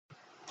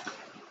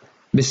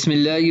بسم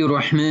الله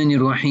الرحمن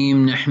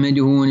الرحيم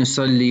نحمده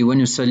ونصلي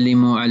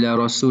ونسلم على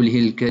رسوله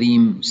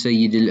الكريم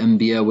سيد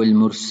الأنبياء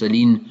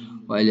والمرسلين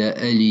وعلى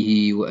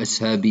آله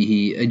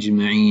وأصحابه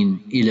أجمعين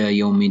إلى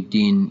يوم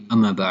الدين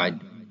أما بعد.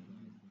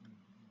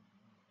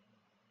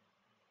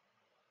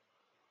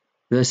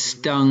 This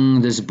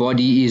tongue, this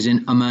body is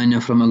an amana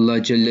from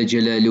Allah Jalla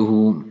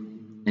Jalaluhu,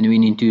 and we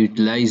need to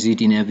utilize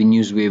it in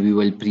avenues where we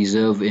will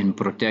preserve and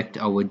protect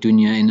our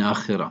dunya and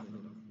akhirah.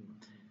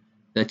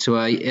 That's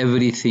why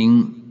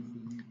everything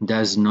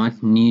does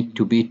not need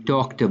to be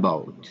talked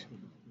about,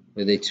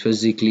 whether it's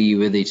physically,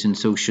 whether it's on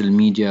social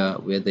media,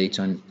 whether it's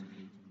on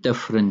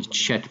different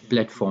chat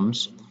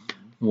platforms.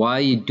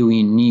 Why do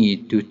we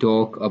need to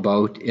talk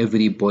about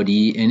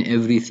everybody and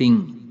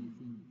everything?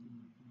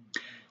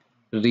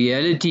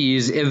 Reality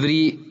is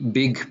every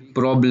big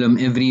problem,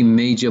 every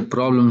major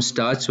problem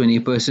starts when a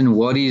person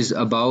worries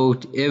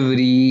about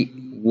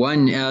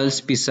everyone else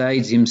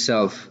besides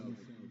himself.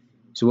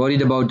 He's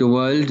worried about the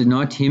world,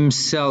 not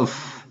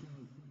himself.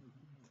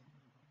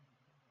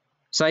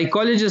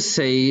 Psychologists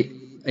say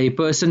a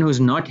person who's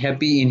not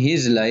happy in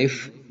his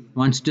life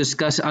wants to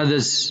discuss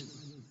others.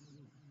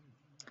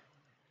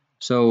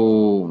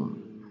 So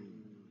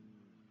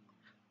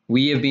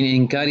we have been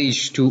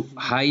encouraged to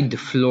hide the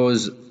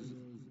flaws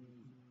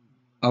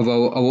of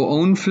our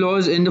own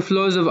flaws and the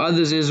flaws of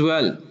others as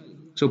well.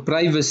 So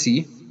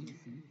privacy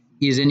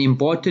is an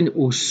important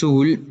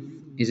usul,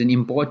 is an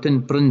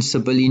important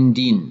principle in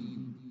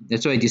deen.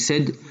 That's why it is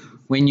said,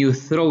 when you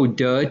throw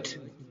dirt,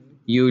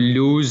 you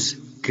lose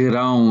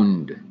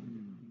ground.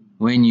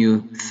 When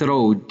you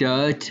throw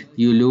dirt,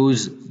 you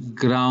lose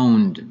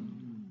ground.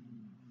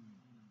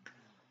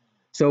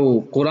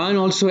 So Quran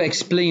also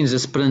explains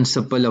this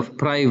principle of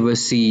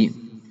privacy,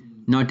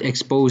 not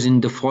exposing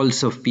the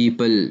faults of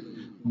people.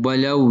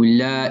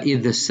 وَلَوْلَا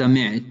إِذْ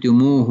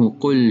سَمِعْتُمُوهُ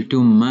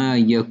قُلْتُمْ مَا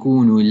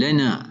يَكُونُ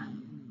لَنَا.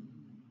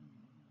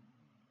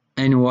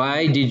 And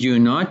why did you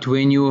not,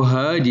 when you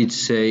heard it,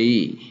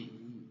 say,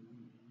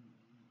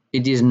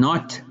 it is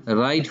not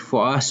right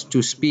for us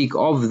to speak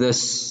of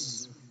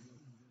this.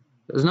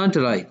 It's not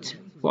right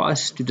for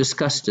us to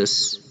discuss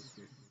this.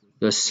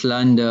 It was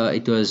slander,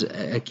 it was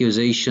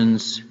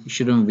accusations. We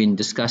shouldn't have been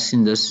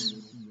discussing this.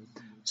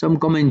 Some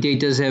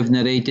commentators have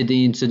narrated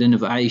the incident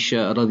of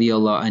Ayesha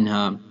radiallahu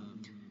anha,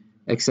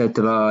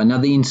 etc.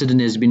 Another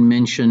incident has been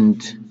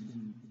mentioned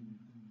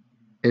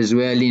as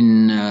well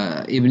in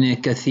Ibn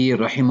Kathir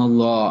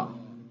rahimahullah,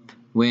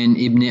 when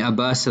Ibn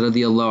Abbas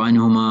radiallahu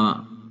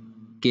anhuma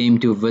came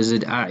to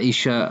visit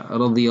Ayesha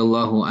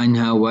radiallahu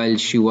anha while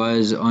she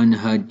was on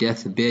her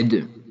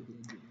deathbed,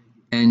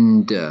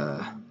 and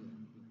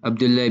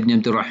Abdullah ibn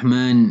Abdul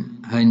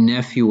Rahman, her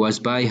nephew, was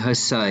by her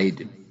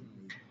side.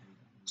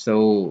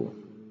 So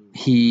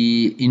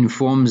he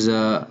informs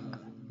her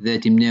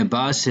that Ibn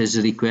Abbas has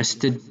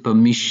requested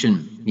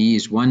permission. He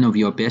is one of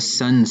your best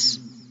sons.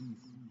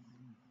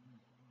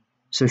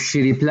 So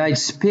she replied,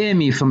 spare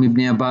me from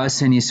Ibn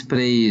Abbas and his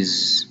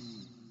praise.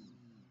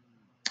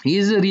 He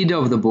is a reader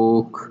of the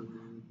book,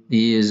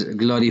 he is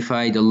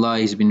glorified, Allah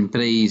has been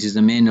praised, he is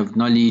a man of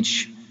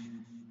knowledge.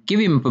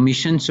 Give him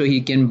permission so he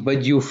can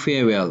bid you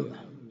farewell.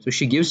 So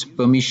she gives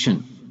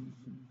permission.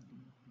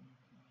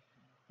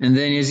 And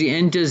then as he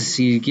enters,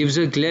 he gives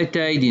her glad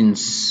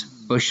tidings,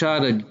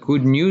 Basharat,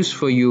 good news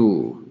for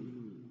you,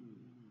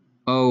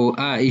 O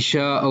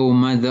Ayesha, O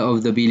mother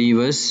of the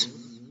believers.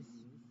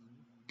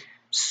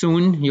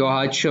 Soon your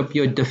hardship,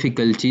 your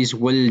difficulties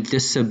will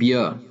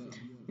disappear,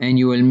 and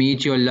you will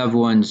meet your loved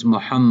ones,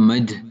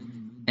 Muhammad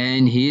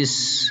and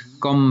his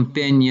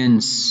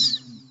companions.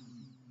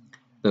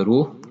 The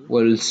ruh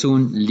will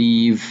soon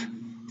leave.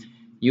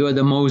 You are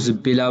the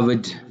most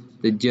beloved,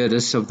 the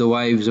dearest of the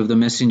wives of the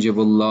Messenger of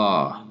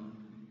Allah,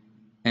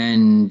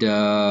 and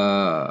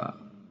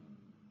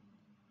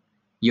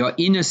your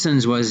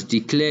innocence was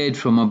declared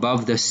from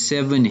above the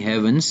 7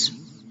 heavens,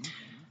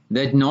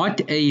 that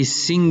not a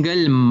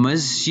single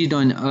masjid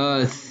on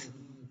earth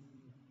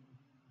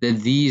that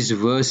these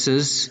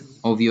verses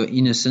of your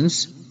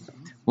innocence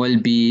will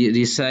be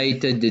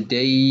recited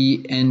day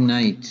and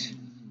night.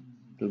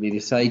 To be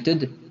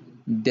recited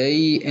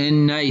day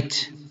and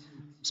night.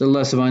 So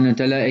Allah subhanahu wa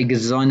ta'ala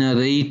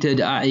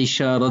exonerated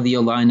Ayesha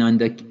radiallahu anha on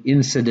the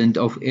incident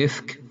of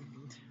Ifk,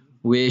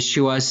 where she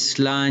was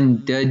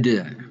slandered.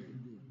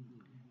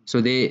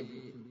 So they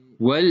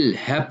will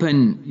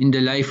happen in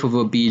the life of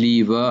a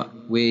believer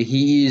where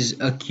he is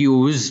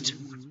accused.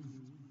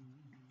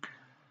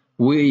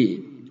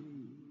 We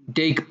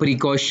take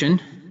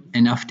precaution,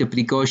 and after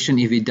precaution,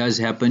 if it does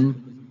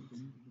happen,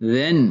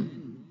 then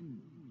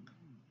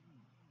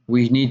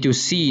we need to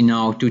see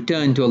now to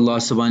turn to Allah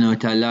subhanahu wa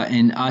ta'ala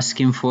and ask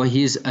him for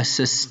his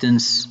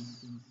assistance.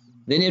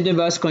 Then Ibn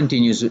Abbas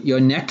continues, your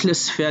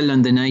necklace fell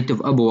on the night of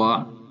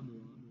Abwa,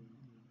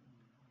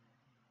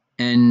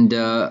 and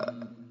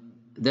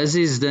this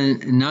is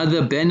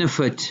another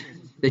benefit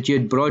that you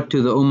had brought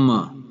to the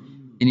ummah.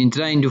 And in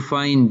trying to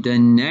find the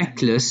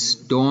necklace,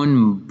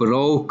 dawn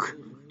broke.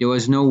 There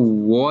was no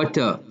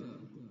water,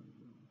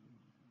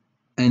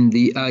 and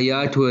the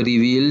ayat were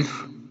revealed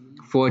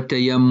for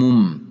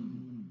tayammum.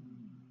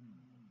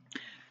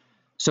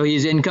 So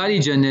he's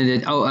encouraging her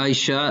that, oh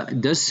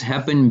Aisha, this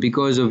happened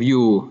because of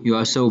you. You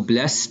are so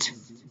blessed.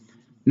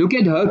 Look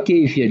at her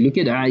kayfiyat. Look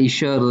at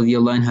Ayesha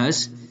radiallahu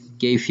anha's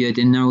kayfiyat.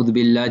 And na'udhu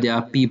billah, there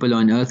are people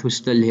on earth who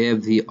still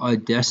have the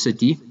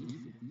audacity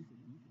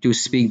to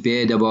speak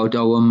bad about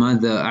our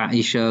mother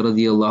Ayesha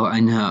radiallahu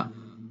anha.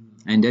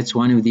 And that's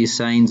one of the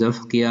signs of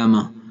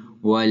Qiyamah.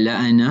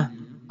 وَلَأَنَا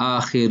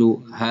آخِرُ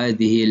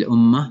هَذِهِ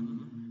الْأُمَّةِ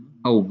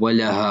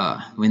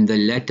أَوَّلَهَا. When the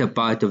latter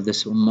part of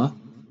this ummah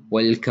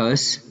will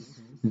curse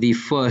the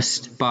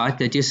first part,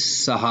 that is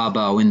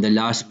Sahaba. When the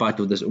last part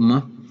of this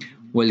ummah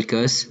will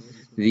curse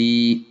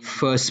the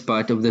first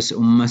part of this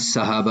ummah,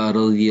 Sahaba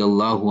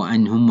radiyallahu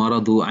anhum wa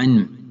radu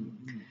an.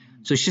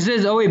 So she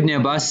says, oh Ibn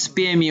Abbas,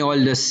 spare me all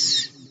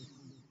this.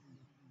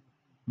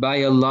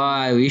 By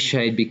Allah, I wish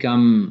I had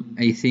become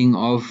a thing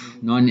of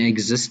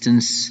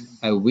non-existence.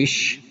 I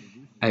wish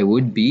I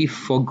would be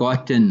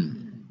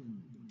forgotten.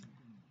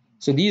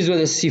 So these were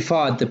the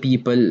sifat, the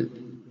people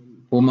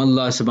whom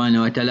Allah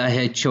subhanahu wa ta'ala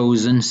had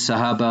chosen,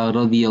 Sahaba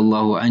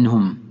radiyallahu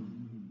anhum.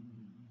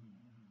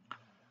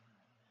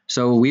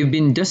 So we've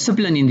been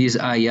disciplined in these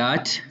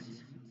ayat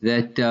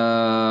that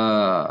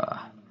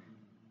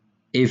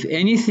if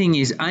anything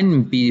is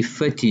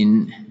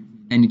unbefitting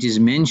and it is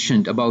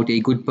mentioned about a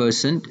good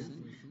person,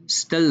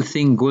 still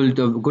think good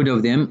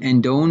of them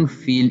and don't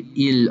feel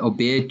ill or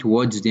bad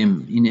towards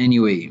them in any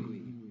way.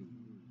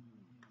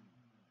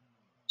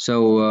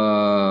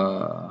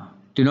 So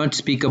do not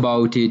speak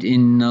about it.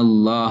 Inna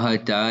Allah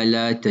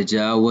ta'ala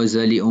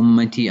tajawaza li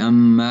ummati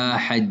amma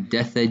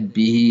haddathat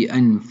bihi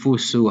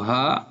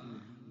anfusuha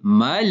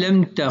ma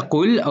lam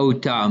taqul aw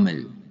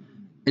ta'mal.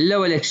 Allah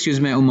will excuse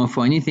my ummah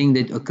for anything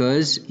that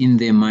occurs in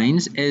their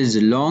minds as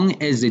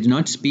long as they do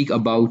not speak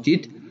about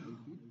it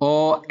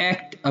or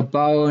act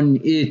upon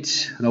it.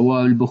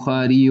 Rawah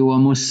al-Bukhari wa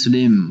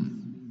Muslim.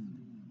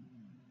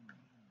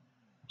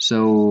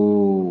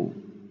 So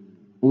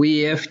we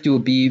have to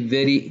be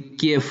very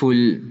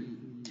careful.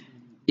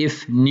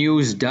 If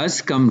news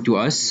does come to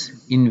us,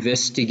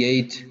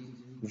 investigate,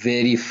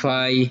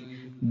 verify,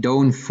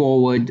 don't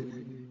forward,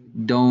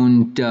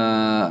 don't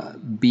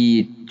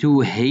be too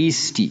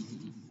hasty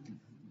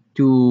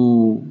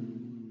to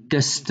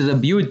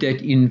distribute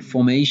that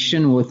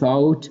information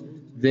without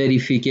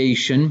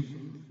verification.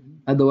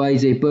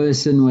 Otherwise a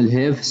person will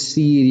have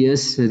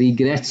serious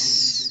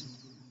regrets.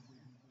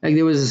 Like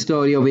there was a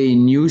story of a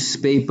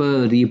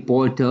newspaper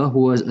reporter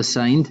who was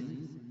assigned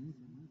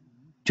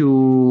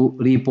to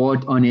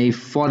report on a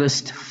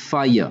forest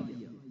fire.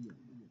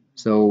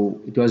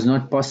 So it was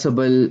not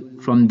possible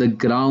from the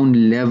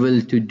ground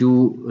level to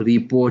do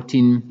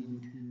reporting.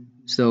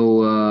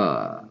 So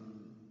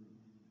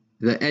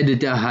the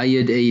editor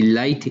hired a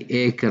light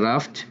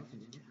aircraft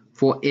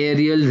for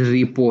aerial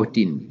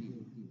reporting.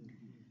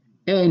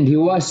 And he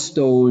was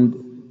told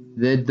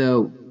that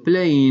the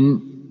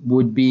plane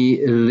would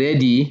be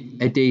ready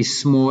at a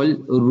small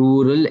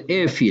rural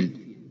airfield.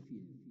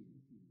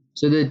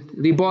 So the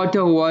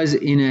reporter, who was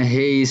in a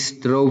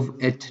haste,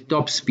 drove at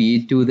top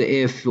speed to the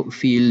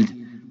airfield,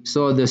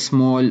 saw the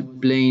small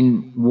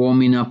plane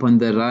warming up on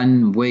the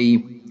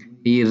runway.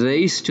 He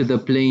raced to the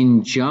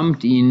plane,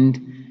 jumped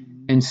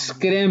in and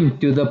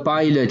screamed to the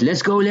pilot,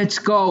 let's go, let's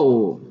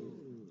go.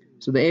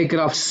 So the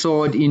aircraft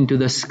soared into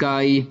the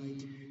sky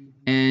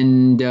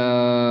and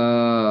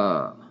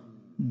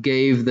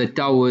gave the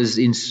towers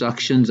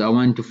instructions, I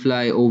want to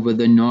fly over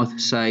the north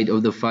side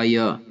of the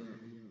fire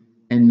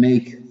and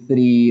make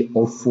 3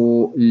 or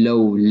 4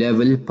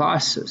 low-level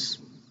passes.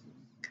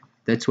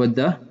 That's what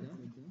the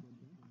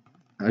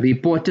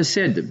reporter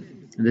said.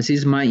 This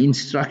is my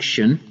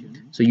instruction,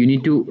 so you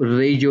need to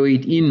radio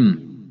it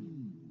in.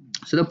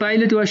 So the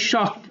pilot was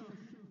shocked.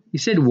 He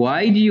said,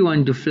 why do you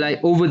want to fly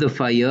over the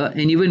fire,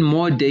 and even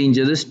more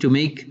dangerous, to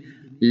make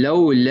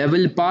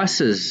low-level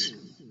passes?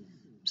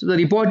 So the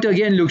reporter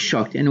again looked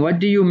shocked. And what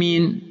do you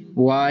mean?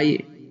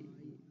 Why?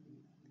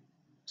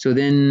 So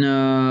then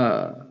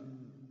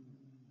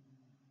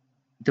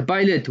the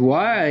pilot,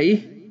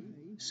 why?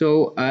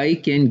 So I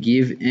can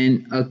give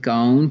an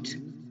account,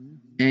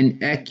 an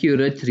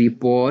accurate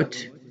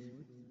report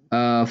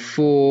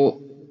for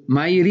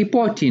my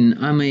reporting.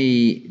 I'm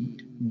a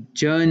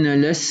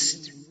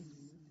journalist,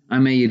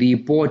 I'm a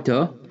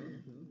reporter,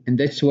 and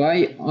that's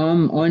why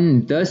I'm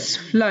on this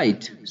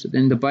flight. So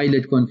then the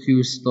pilot,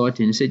 confused, thought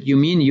and said, you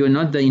mean you're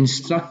not the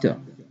instructor?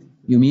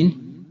 You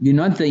mean you're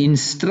not the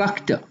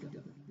instructor?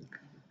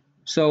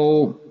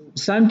 So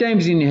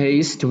sometimes in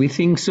haste we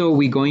think so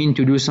we're going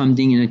to do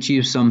something and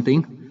achieve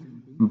something,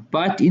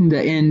 but in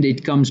the end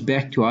it comes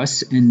back to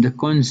us and the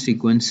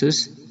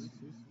consequences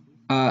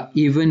are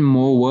even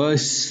more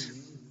worse.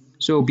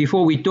 So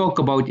before we talk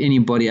about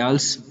anybody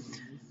else,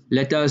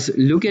 let us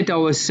look at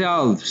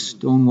ourselves.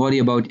 Don't worry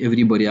about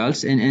everybody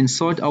else, and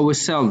sort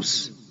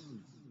ourselves.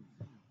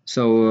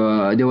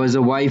 So there was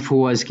a wife who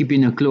was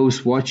keeping a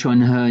close watch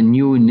on her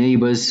new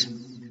neighbors.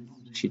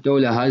 She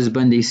told her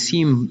husband they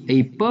seem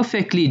a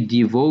perfectly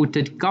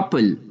devoted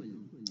couple.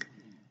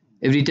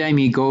 Every time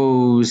he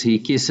goes, he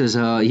kisses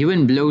her, he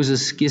even blows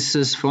his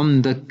kisses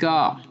from the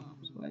car.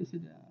 So I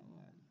said,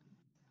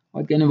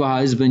 What kind of a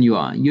husband you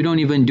are? You don't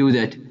even do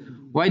that.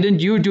 Why don't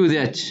you do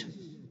that?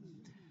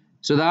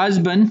 So the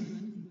husband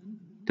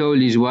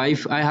told his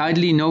wife, I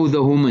hardly know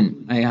the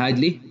woman. I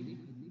hardly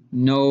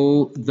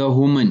know the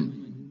woman.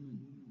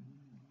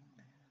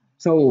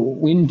 So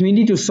we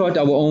need to sort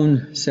our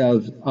own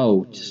selves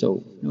out.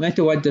 So no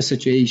matter what the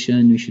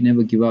situation, we should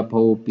never give up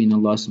hope in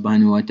Allah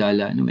subhanahu wa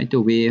ta'ala. No matter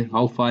where,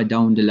 how far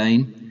down the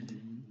line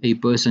a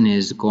person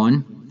has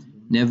gone,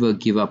 never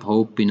give up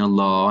hope in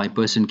Allah. A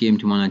person came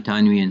to Ml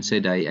Thanwi and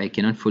said, I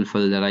cannot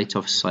fulfill the rights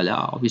of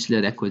Salah. Obviously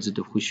a requisite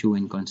of khushu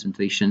and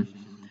concentration.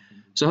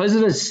 So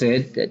Hazrat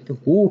said that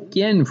who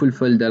can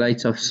fulfill the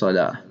rights of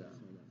Salah?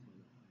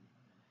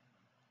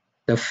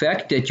 The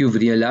fact that you've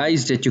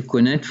realized that you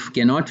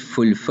cannot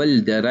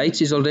fulfill the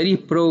rights is already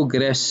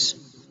progress.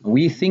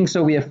 We think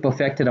so, we have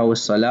perfected our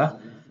Salah,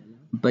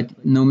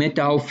 but no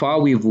matter how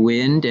far we've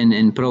went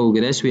and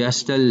progress, we are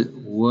still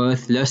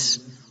worthless.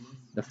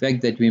 The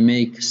fact that we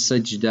make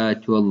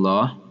sajda to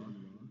Allah,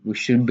 we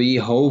should be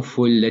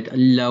hopeful that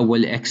Allah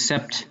will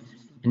accept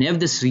and have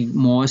this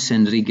remorse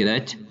and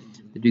regret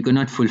that we could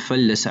not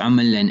fulfill this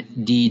amal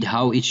and deed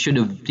how it should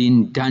have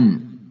been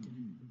done.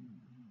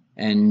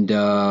 And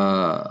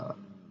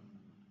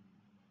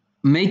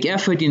make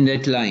effort in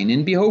that line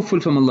and be hopeful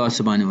from Allah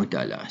subhanahu wa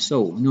ta'ala.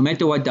 So no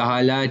matter what the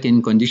halat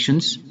and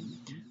conditions,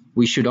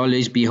 we should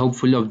always be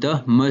hopeful of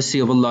the mercy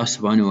of Allah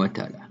subhanahu wa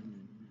ta'ala.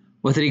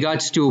 With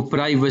regards to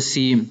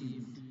privacy,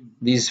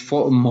 these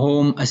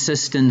home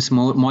assistants,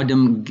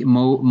 modern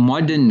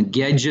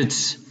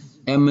gadgets,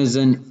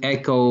 Amazon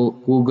Echo,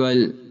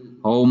 Google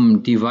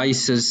Home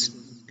devices,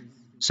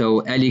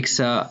 so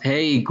Alexa,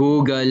 hey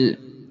Google,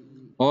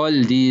 all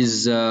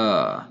these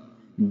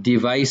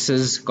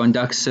devices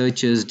conduct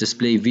searches,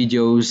 display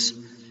videos,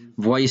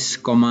 voice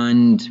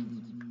command.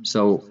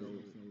 So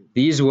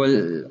these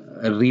will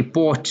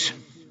report,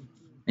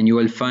 and you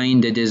will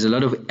find that there's a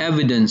lot of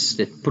evidence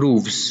that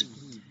proves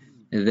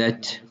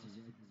that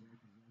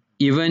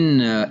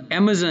even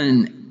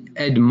Amazon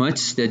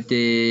admits that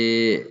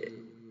the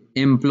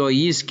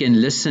employees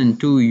can listen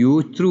to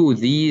you through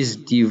these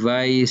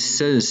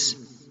devices,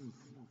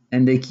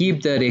 and they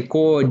keep the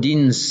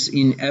recordings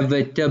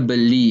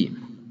inevitably.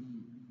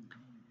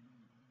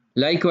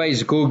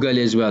 Likewise Google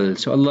as well.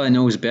 So Allah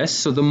knows best.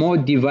 So the more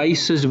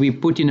devices we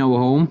put in our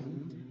home,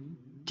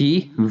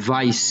 the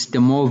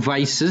more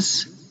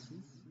vices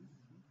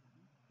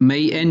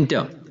may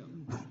enter.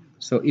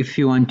 So if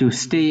you want to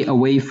stay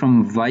away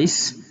from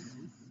vice,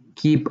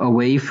 keep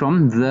away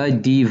from the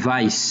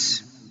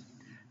device.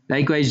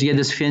 Likewise, you get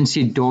this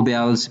fancy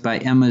doorbells by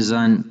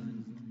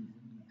Amazon,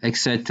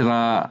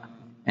 etc.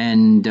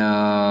 And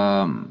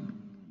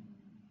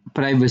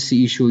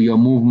privacy issue, your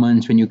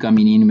movements when you're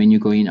coming in, when you're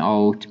going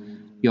out,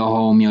 your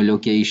home, your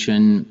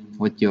location,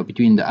 what your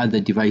between the other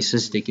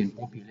devices, they can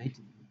populate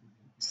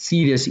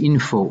serious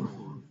info.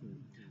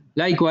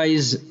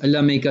 Likewise,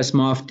 Allah make us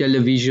more of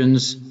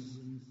televisions.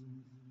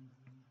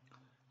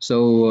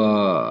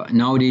 So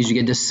nowadays you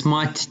get the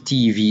smart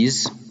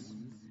TVs,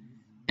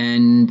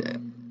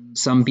 and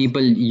some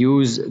people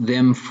use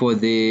them for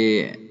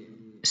the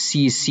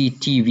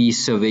CCTV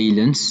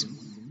surveillance.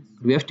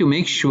 We have to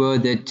make sure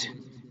that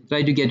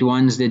try to get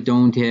ones that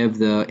don't have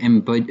the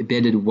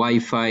embedded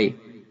Wi-Fi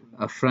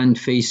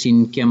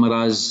front-facing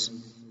cameras,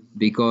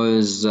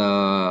 because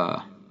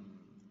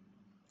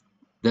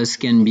this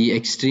can be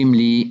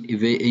extremely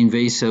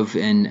invasive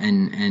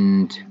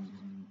and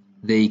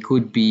they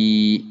could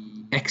be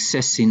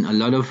accessing a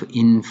lot of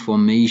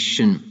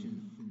information.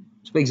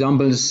 So for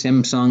example,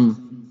 Samsung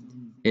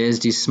has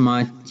the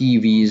smart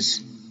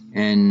TVs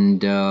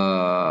and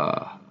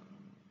the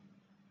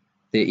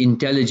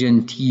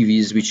intelligent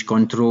TVs which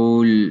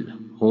control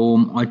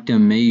home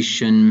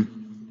automation,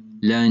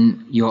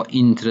 learn your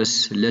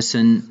interests,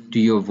 listen to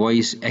your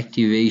voice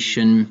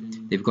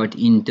activation. They've got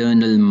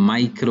internal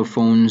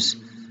microphones,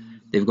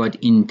 they've got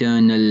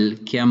internal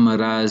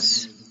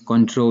cameras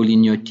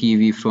controlling your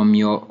TV from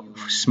your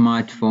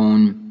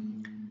smartphone.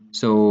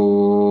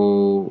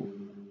 So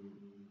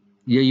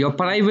your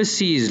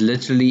privacy is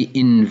literally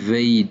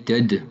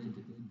invaded.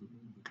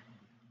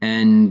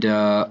 And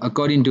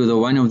according to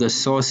one of the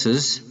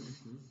sources,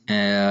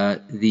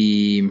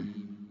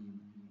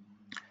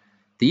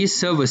 these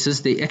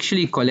services, they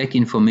actually collect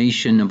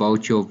information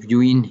about your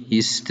viewing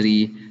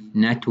history,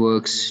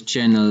 networks,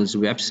 channels,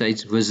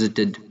 websites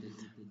visited,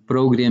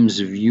 programs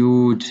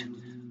viewed,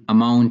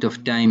 amount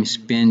of time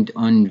spent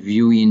on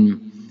viewing,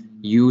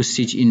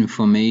 usage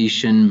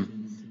information,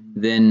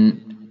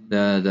 then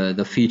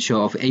the feature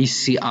of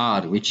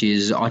ACR, which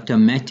is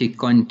automatic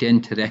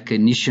content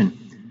recognition,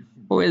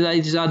 or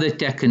these other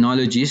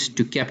technologies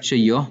to capture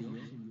your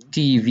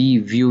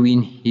TV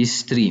viewing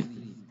history.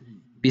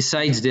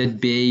 Besides that,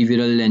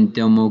 behavioral and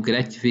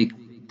demographic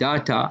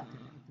data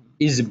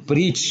is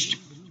breached.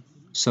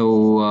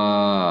 So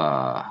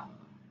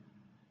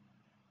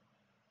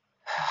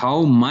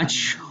how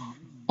much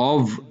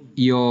of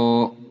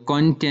your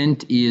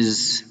content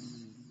is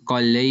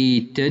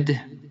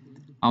collated,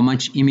 how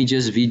much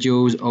images,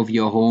 videos of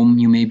your home,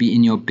 you may be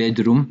in your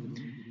bedroom,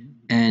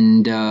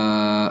 and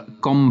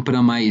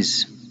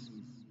compromise.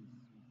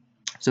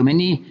 So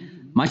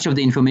much of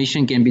the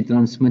information can be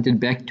transmitted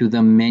back to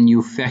the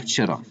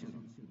manufacturer,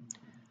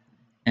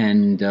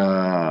 and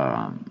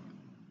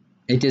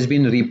it has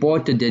been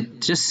reported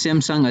that just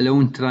Samsung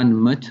alone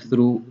transmit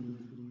through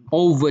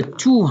over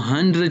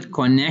 200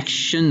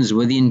 connections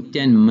within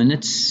 10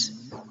 minutes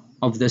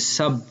of the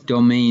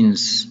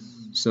subdomains.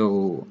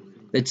 So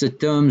that's the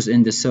terms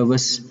and the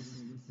service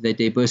that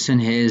a person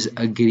has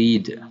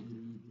agreed.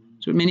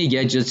 So many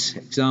gadgets,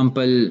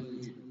 example,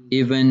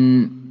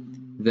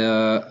 even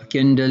the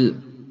Kindle,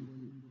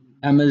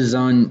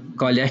 Amazon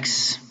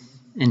collects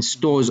and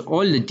stores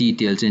all the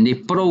details, and they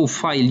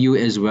profile you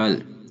as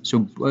well. So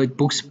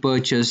books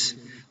purchase,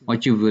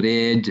 what you've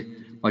read,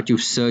 what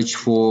you've searched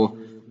for,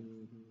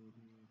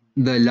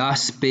 the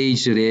last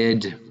page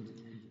read,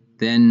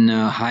 then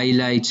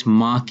highlights,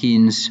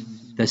 markings,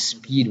 the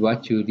speed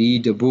what you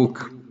read the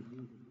book,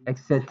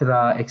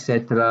 etc,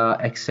 etc,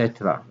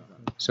 etc.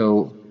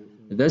 So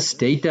this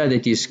data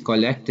that is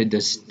collected,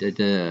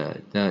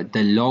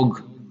 the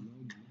log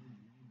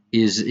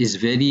is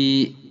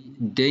very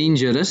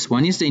dangerous.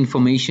 One is the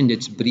information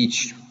that's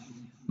breached,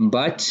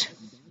 but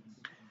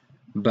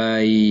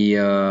by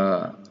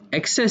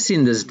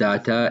accessing this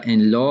data,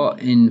 and law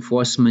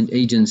enforcement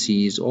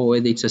agencies, or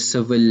whether it's a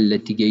civil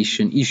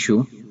litigation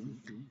issue,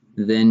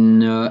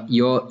 then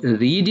your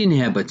reading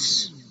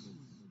habits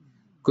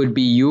could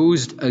be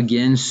used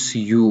against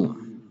you.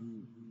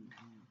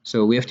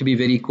 So we have to be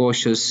very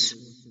cautious.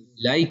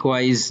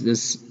 Likewise,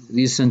 this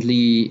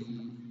recently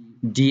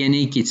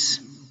DNA kits.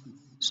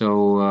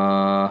 So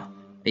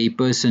a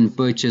person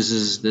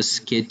purchases this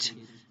kit,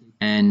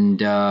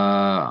 and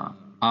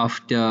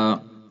after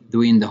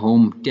doing the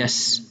home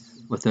tests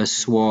with a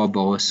swab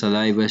or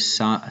saliva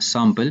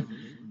sample,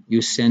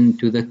 you send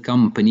to the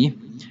company,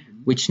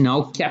 which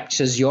now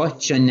captures your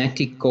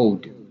genetic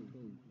code.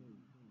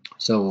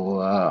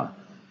 So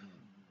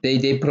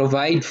they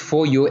provide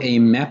for you a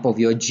map of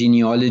your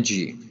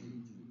genealogy.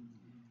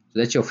 So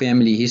that's your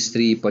family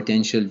history,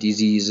 potential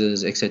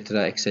diseases,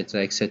 etc,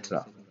 etc,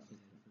 etc.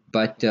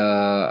 But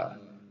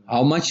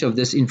how much of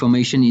this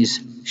information is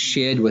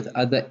shared with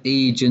other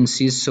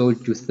agencies,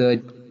 sold to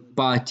third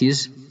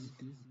parties,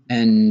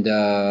 and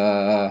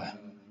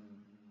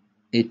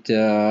it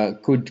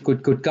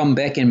could come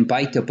back and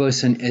bite a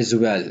person as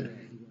well.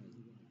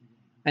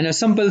 And a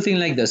simple thing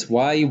like this: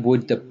 why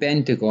would the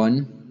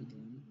Pentagon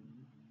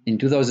in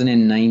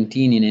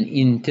 2019, in an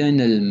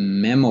internal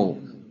memo,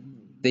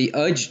 they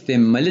urged their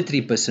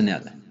military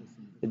personnel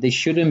that they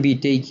shouldn't be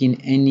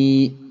taking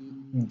any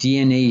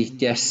DNA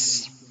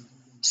tests,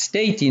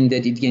 stating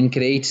that it can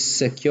create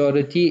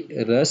security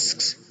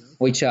risks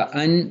which are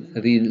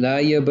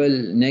unreliable,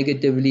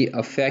 negatively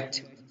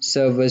affect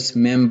service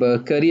member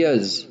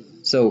careers.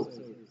 So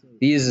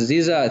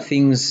these are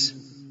things.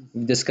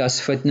 We've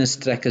discussed fitness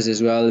trackers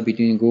as well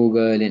between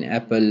Google and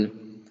Apple,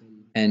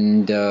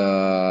 and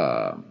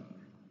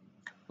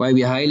why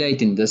we're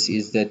highlighting this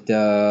is that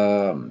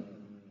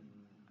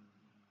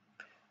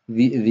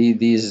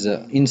these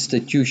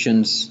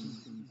institutions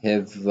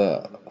have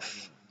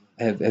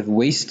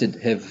wasted,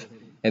 have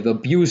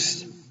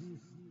abused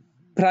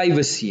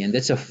privacy, and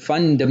that's a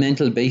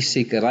fundamental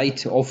basic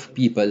right of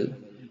people.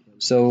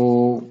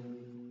 So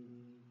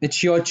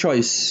it's your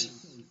choice.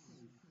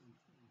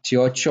 It's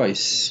your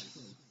choice.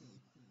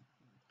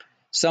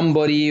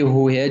 Somebody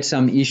who had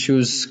some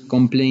issues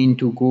complained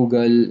to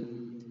Google,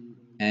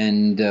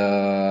 and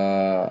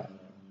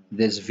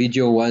this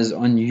video was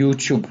on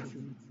YouTube.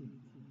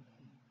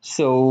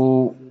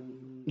 So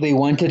they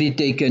wanted it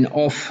taken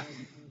off.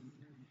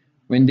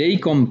 When they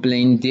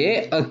complained,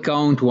 their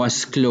account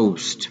was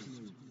closed.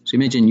 So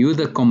imagine you're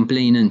the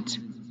complainant,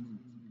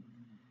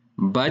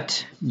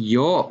 but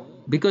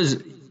because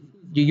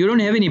you don't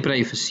have any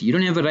privacy, you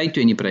don't have a right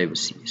to any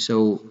privacy.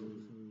 So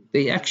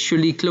they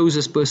actually close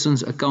this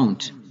person's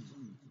account.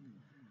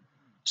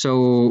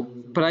 So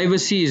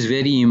privacy is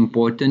very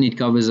important. It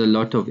covers a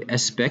lot of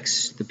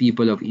aspects. The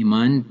people of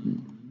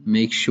Iman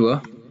make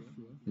sure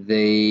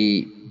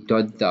they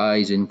dot the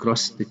I's and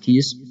cross the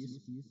T's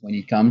when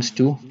it comes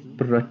to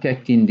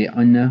protecting the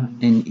honor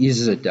and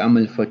izzat.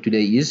 Amal for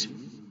today is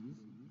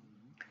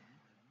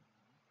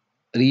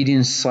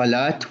reading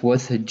Salat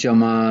with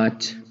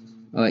Jamaat.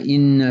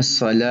 إن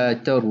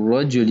صلاة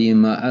الرجل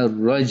مع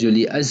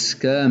الرجل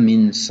أزكى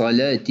من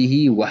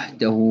صلاته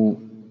وحده.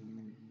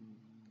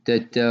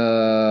 That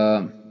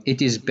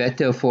it is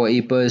better for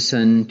a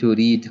person to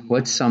read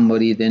with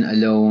somebody than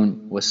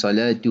alone.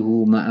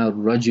 وصلاته مع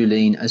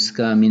الرجلين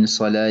أزكى من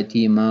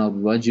صلاته مع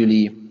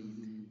الرجل.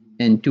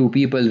 And two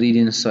people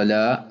reading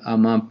Salah are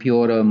more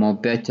purer, more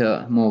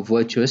better, more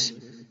virtuous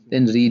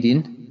than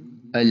reading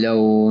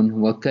alone.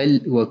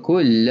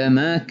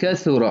 وكلما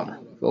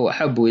كثر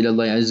فَوَحَبُّ إِلَى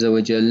اللَّهِ عَزَّ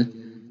وَجَلَّ.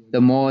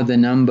 The more the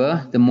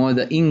number, the more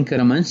the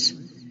increments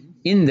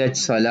in that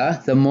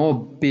salah, the more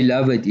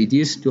beloved it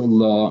is to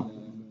Allah.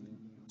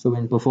 So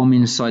when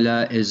performing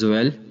salah as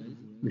well,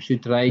 we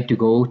should try to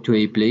go to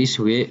a place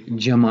where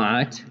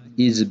jama'at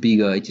is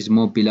bigger, it is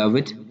more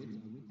beloved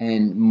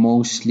and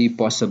mostly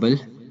possible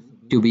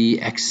to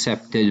be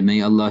accepted.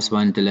 May Allah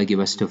subhanahu wa ta'ala give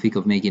us tawfiq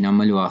of making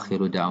amal. Wa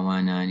akhiru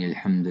da'wana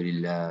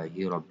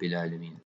alhamdulillahi rabbil alameen.